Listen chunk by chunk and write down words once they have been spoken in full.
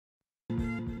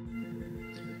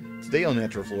Today on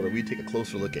Natural Florida, we take a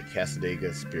closer look at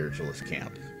Cassadaga Spiritualist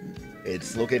Camp.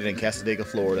 It's located in Cassadaga,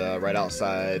 Florida, right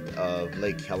outside of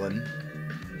Lake Helen.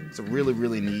 It's a really,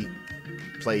 really neat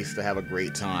place to have a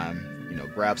great time. You know,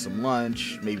 grab some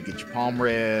lunch, maybe get your palm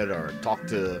read, or talk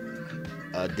to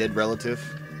a dead relative.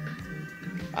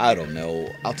 I don't know.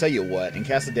 I'll tell you what, in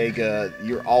Cassadaga,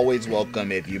 you're always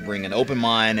welcome if you bring an open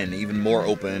mind and even more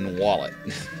open wallet.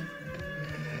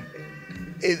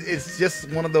 It's just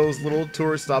one of those little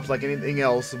tourist stops like anything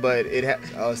else, but it has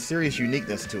a serious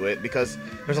uniqueness to it because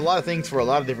there's a lot of things for a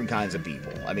lot of different kinds of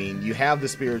people. I mean, you have the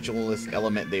spiritualist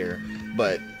element there,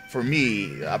 but for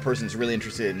me, a person that's really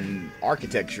interested in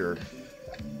architecture,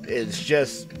 it's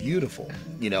just beautiful.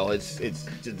 You know, it's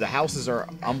the houses are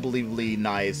unbelievably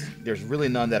nice. There's really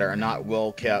none that are not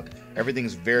well kept.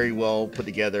 Everything's very well put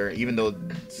together, even though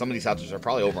some of these houses are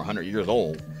probably over 100 years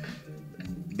old.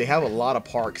 They have a lot of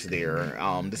parks there.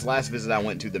 This last visit I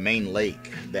went to, the main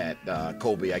lake that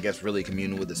Colby, I guess, really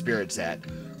communed with the spirits at,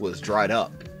 was dried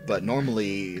up. But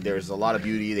normally there's a lot of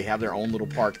beauty. They have their own little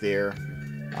park there.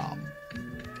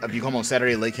 If you come on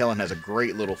Saturday, Lake Helen has a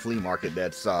great little flea market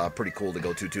that's pretty cool to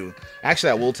go to too.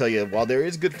 Actually, I will tell you, while there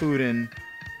is good food in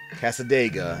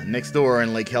Cassadaga, next door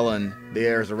in Lake Helen,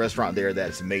 there's a restaurant there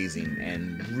that's amazing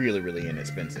and really, really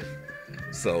inexpensive.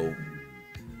 So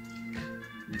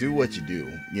do what you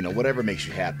do, you know, whatever makes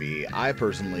you happy. I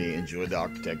personally enjoy the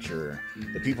architecture.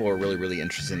 The people are really, really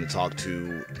interesting to talk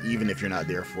to, even if you're not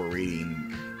there for a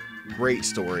reading. Great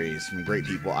stories from great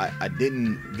people. I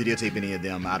didn't videotape any of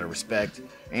them out of respect,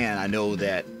 and I know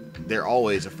that they're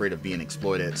always afraid of being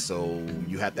exploited, so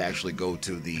you have to actually go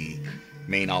to the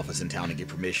main office in town to get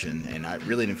permission, and I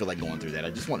really didn't feel like going through that. I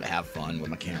just wanted to have fun with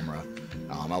my camera.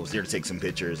 I was there to take some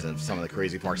pictures of some of the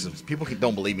crazy parks. People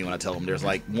don't believe me when I tell them there's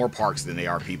like more parks than there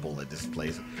are people at this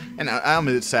place, and I'm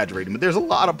exaggerating, but there's a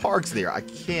lot of parks there. I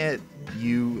can't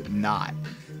you not.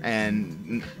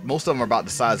 And most of them are about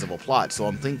the size of a plot, so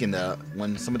I'm thinking that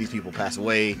when some of these people pass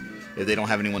away, if they don't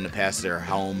have anyone to pass their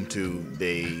home to,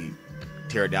 they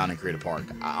tear it down and create a park.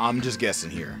 I'm just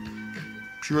guessing here,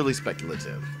 purely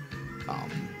speculative.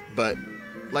 But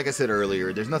like I said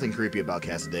earlier, there's nothing creepy about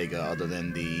Cassadaga other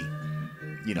than the,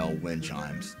 you know, wind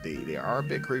chimes. They are a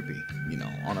bit creepy, you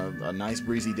know, on a nice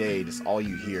breezy day. That's all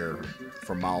you hear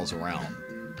for miles around.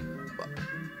 But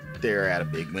they're at a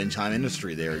big wind chime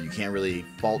industry there. You can't really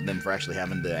fault them for actually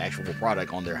having the actual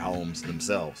product on their homes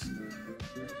themselves.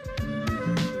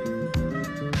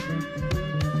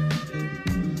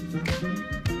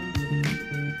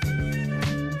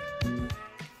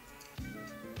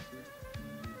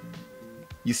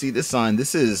 You see this sign,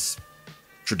 this is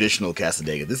traditional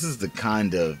Cassadaga. This is the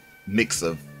kind of mix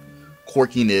of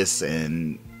quirkiness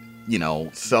and, you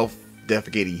know,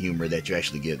 self-defecating humor that you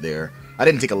actually get there. I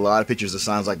didn't take a lot of pictures of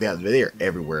signs like that. They're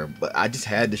everywhere, but I just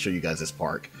had to show you guys this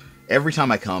park. Every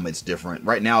time I come, it's different.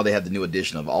 Right now, they have the new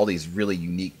addition of all these really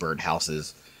unique bird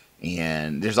houses,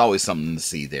 and there's always something to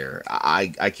see there.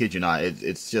 I kid you not,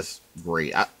 it's just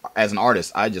great. As an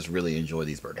artist, I just really enjoy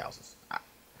these bird houses.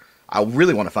 I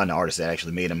really want to find the artist that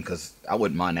actually made them, because I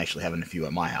wouldn't mind actually having a few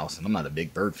at my house, and I'm not a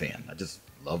big bird fan. I just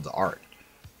love the art.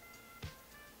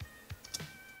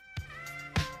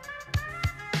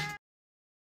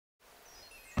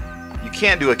 You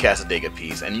can't do a Cassadaga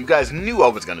piece, and you guys knew I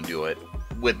was going to do it,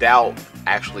 without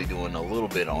actually doing a little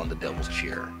bit on the Devil's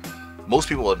Chair. Most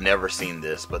people have never seen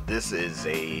this, but this is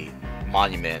a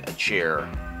monument, a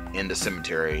chair, in the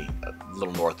cemetery a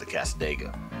little north of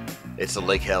Cassadaga. It's the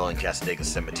Lake Helen Cassadaga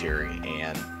Cemetery,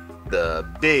 and the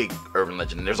big urban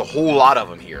legend, and there's a whole lot of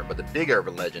them here, but the big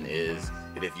urban legend is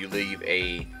that if you leave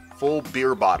a full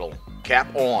beer bottle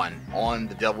cap on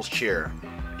the Devil's Chair,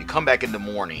 you come back in the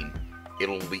morning,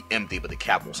 it'll be empty, but the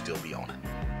cap will still be on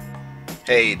it.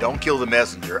 Hey, don't kill the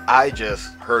messenger. I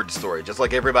just heard the story, just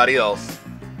like everybody else.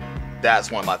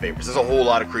 That's one of my favorites. There's a whole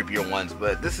lot of creepier ones,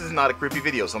 but this is not a creepy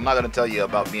video, so I'm not going to tell you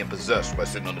about being possessed by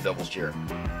sitting on the Devil's Chair.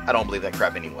 I don't believe that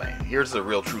crap anyway. Here's the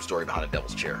real true story behind the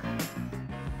Devil's Chair.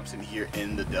 I'm sitting here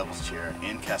in the Devil's Chair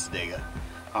in Cassadaga.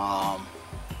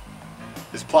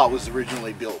 This plot was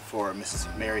originally built for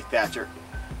Mrs. Mary Thatcher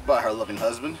by her loving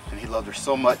husband, and he loved her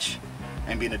so much,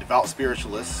 and being a devout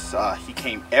spiritualist, he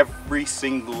came every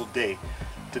single day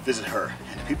to visit her.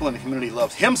 And the people in the community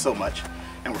loved him so much,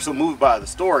 and were so moved by the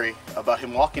story about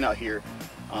him walking out here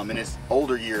in his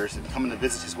older years and coming to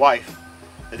visit his wife,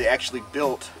 that they actually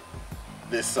built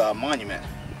this monument,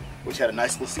 which had a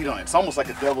nice little seat on it. It's almost like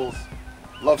a devil's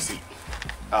love seat.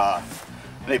 And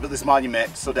they built this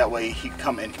monument so that way he could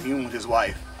come and commune with his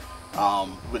wife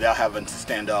without having to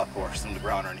stand up or sit on the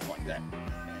ground or anything like that.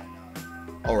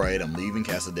 Alright, I'm leaving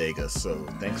Cassadaga, so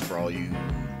thanks for all you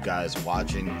guys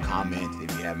watching. Comment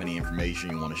if you have any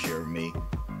information you want to share with me.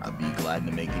 I'd be glad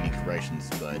to make any corrections,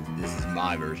 but this is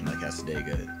my version of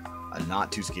Cassadaga, a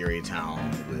not too scary town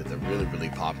with a really, really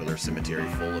popular cemetery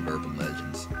full of urban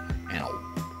legends and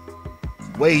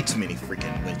way too many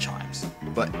freaking wind chimes.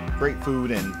 But great food,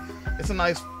 and it's a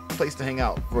nice place to hang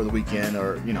out for the weekend,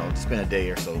 or, you know, to spend a day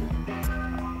or so,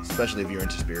 especially if you're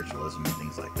into spiritualism and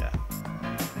things like that.